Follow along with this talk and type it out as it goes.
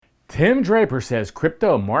Tim Draper says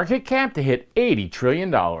crypto market cap to hit $80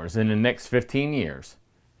 trillion in the next 15 years.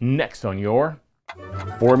 Next on your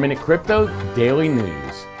 4-Minute Crypto Daily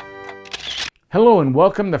News. Hello and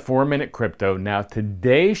welcome to 4-Minute Crypto. Now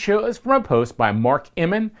today's show is from a post by Mark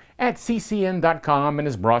Emmon at ccn.com and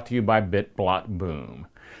is brought to you by BitBlockBoom.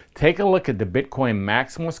 Take a look at the Bitcoin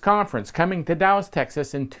Maximalist Conference coming to Dallas,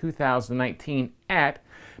 Texas in 2019 at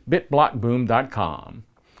bitblockboom.com.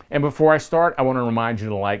 And before I start, I want to remind you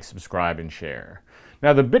to like, subscribe, and share.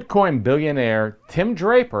 Now, the Bitcoin billionaire Tim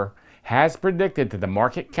Draper has predicted that the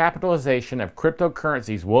market capitalization of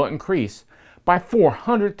cryptocurrencies will increase by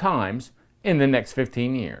 400 times in the next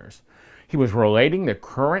 15 years. He was relating the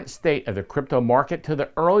current state of the crypto market to the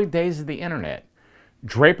early days of the internet.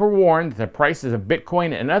 Draper warned that the prices of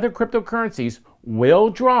Bitcoin and other cryptocurrencies will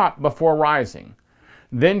drop before rising.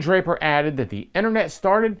 Then Draper added that the internet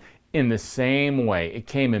started in the same way. It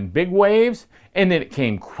came in big waves and then it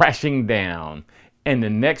came crashing down. And the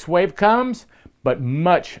next wave comes, but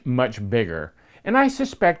much, much bigger. And I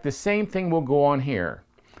suspect the same thing will go on here.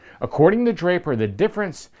 According to Draper, the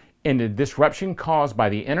difference in the disruption caused by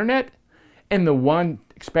the internet and the one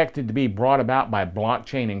expected to be brought about by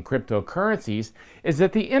blockchain and cryptocurrencies is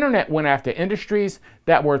that the internet went after industries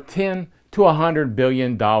that were $10 to $100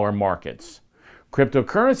 billion markets.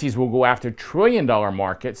 Cryptocurrencies will go after trillion-dollar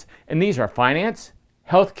markets, and these are finance,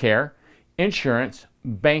 healthcare, insurance,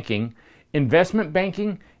 banking, investment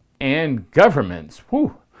banking, and governments.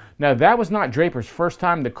 Whew. Now, that was not Draper's first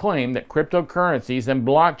time to claim that cryptocurrencies and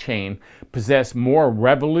blockchain possess more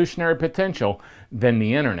revolutionary potential than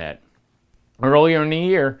the internet. Earlier in the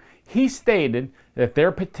year, he stated that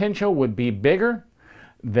their potential would be bigger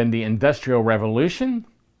than the Industrial Revolution,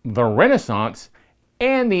 the Renaissance,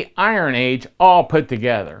 and the Iron Age all put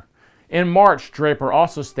together. In March, Draper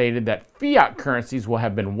also stated that fiat currencies will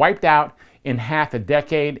have been wiped out in half a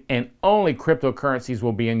decade and only cryptocurrencies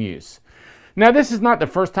will be in use. Now, this is not the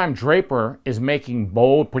first time Draper is making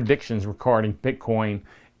bold predictions regarding Bitcoin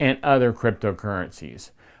and other cryptocurrencies.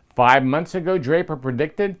 5 months ago, Draper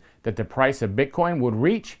predicted that the price of Bitcoin would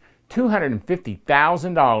reach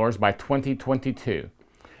 $250,000 by 2022.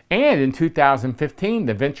 And in 2015,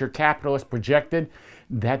 the venture capitalist projected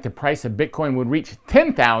that the price of Bitcoin would reach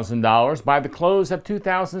 $10,000 by the close of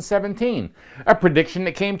 2017, a prediction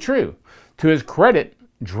that came true. To his credit,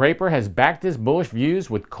 Draper has backed his bullish views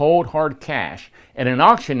with cold, hard cash. At an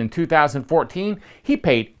auction in 2014, he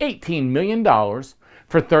paid $18 million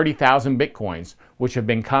for 30,000 Bitcoins, which have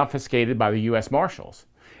been confiscated by the U.S. Marshals.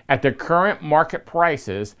 At the current market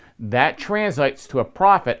prices, that translates to a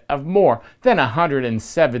profit of more than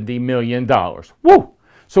 $170 million. Woo!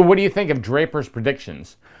 So what do you think of Draper's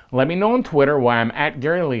predictions? Let me know on Twitter where I'm at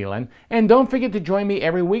Gary Leland, and don't forget to join me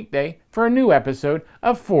every weekday for a new episode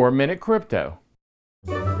of 4-Minute Crypto.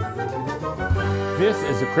 This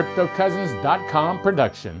is a CryptoCousins.com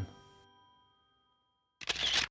production.